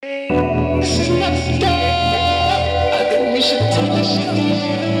This is not the day. I think we should take this shit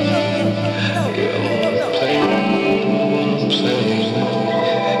easy. You wanna play, you wanna play.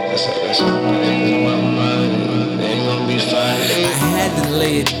 That's some things in my mind. They ain't gonna be fine. I had to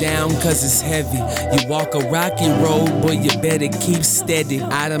lay it down cause it's heavy. You walk a rocky road, boy, you better keep steady.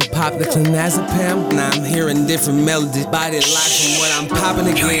 I done popped the clonazepam, now I'm hearing different melodies. Body locked from what I'm popping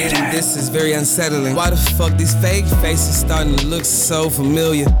again, and this is very unsettling. Why the fuck these fake faces starting to look so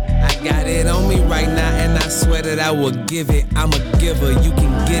familiar? I got it on me right now, and I swear that I will give it. I'm a giver, you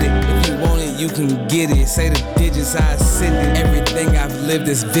can get it. If you want it, you can get it. Say the digits, I send it. Everything I've lived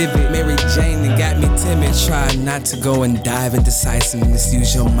is vivid. Mary Jane that got me timid. Try not to go and dive in decisiveness.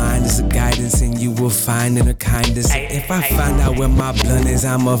 Use your mind as a guidance, and you will find inner kindness. If I find out where my blunt is,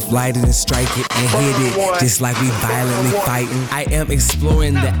 I'ma light it and strike it and hit it. Just like we violently fighting. I am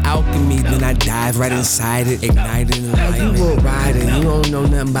exploring the alchemy, then I dive right inside it. Igniting alignment. You a rider, you don't know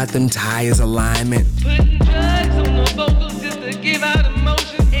nothing about them tires alignment. Putting drugs on the vocals just to give out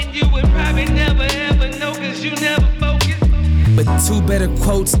emotion, and you would probably never ever know cause you never focus. But two better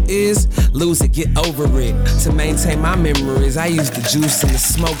quotes is, lose it, get over it. To maintain my memories, I use the juice and the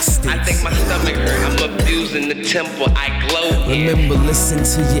smoke sticks. I think my stomach hurt, I'm abusing the temple, I glow in. Remember, listen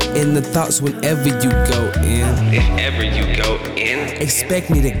to your inner thoughts whenever you go in. If ever you go in, Expect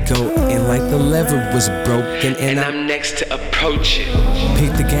me to go in like the lever was broken, and I'm next to approach it.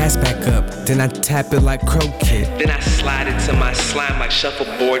 pick the gas back up, then I tap it like croquet. Then I slide into my slime like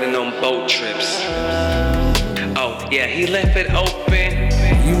shuffleboarding on boat trips. Oh yeah, he left it open.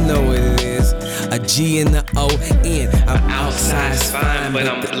 You know what it is, a G and the O-N. I'm Outside's fine, but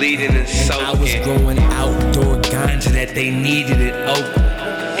I'm bleeding and soaking. I was growing outdoor ganja that they needed it open.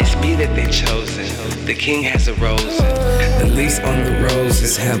 It's me that they chosen. The king has a rose. The lease on the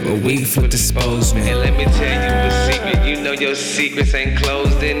roses have a week for disposal. And let me tell you a secret. You know your secrets ain't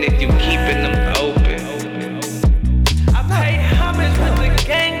closed in if you keeping them open. I paid homage with the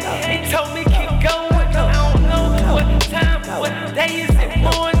gang. They told me keep going. I don't know what time, what day is it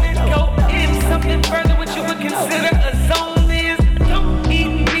morning. Go in something further, what you would consider a zone is. Don't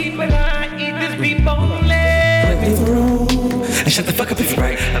eat meat, but I eat this beef boneless. Let me through. And shut the fuck up if you're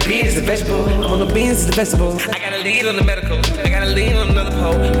right. A bean is a vegetable. I'm on the beans is the vegetable. I gotta lean on the medical. I gotta lean on another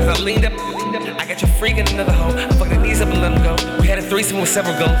pole. Cause I leaned up. I got your freak in another hole. I fucked the knees up and let them go. We had a threesome with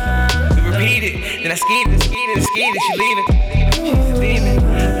several goals. We repeated. Then I skied and skied and skied and she leaving. She's leaving.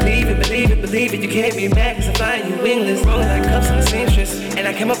 Believe it, believe it, believe it. You can't be mad cause I'm flying you wingless. Rolling like cups on the seamstress. And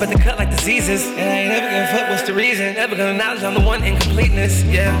I came up at the cut like diseases. And I ain't never gonna fuck what's the reason. Never gonna acknowledge I'm the one in completeness.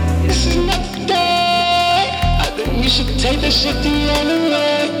 Yeah. This is not the day. I think we should take this shit the other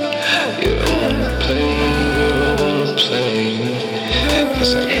way. You don't wanna play, you don't wanna play.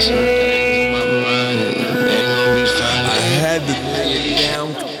 Cause I got some things in my mind. They ain't gonna be fine. I had to lay it down.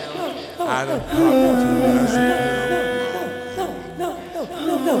 I done popped the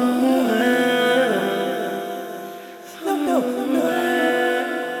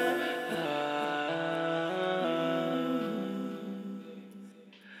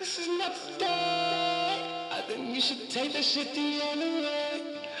This is not the day. I think we should take this shit the other way.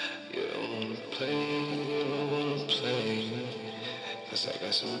 You don't wanna play, you don't wanna play. Cause I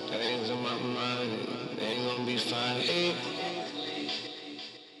got some things in my mind. They ain't gonna be fine.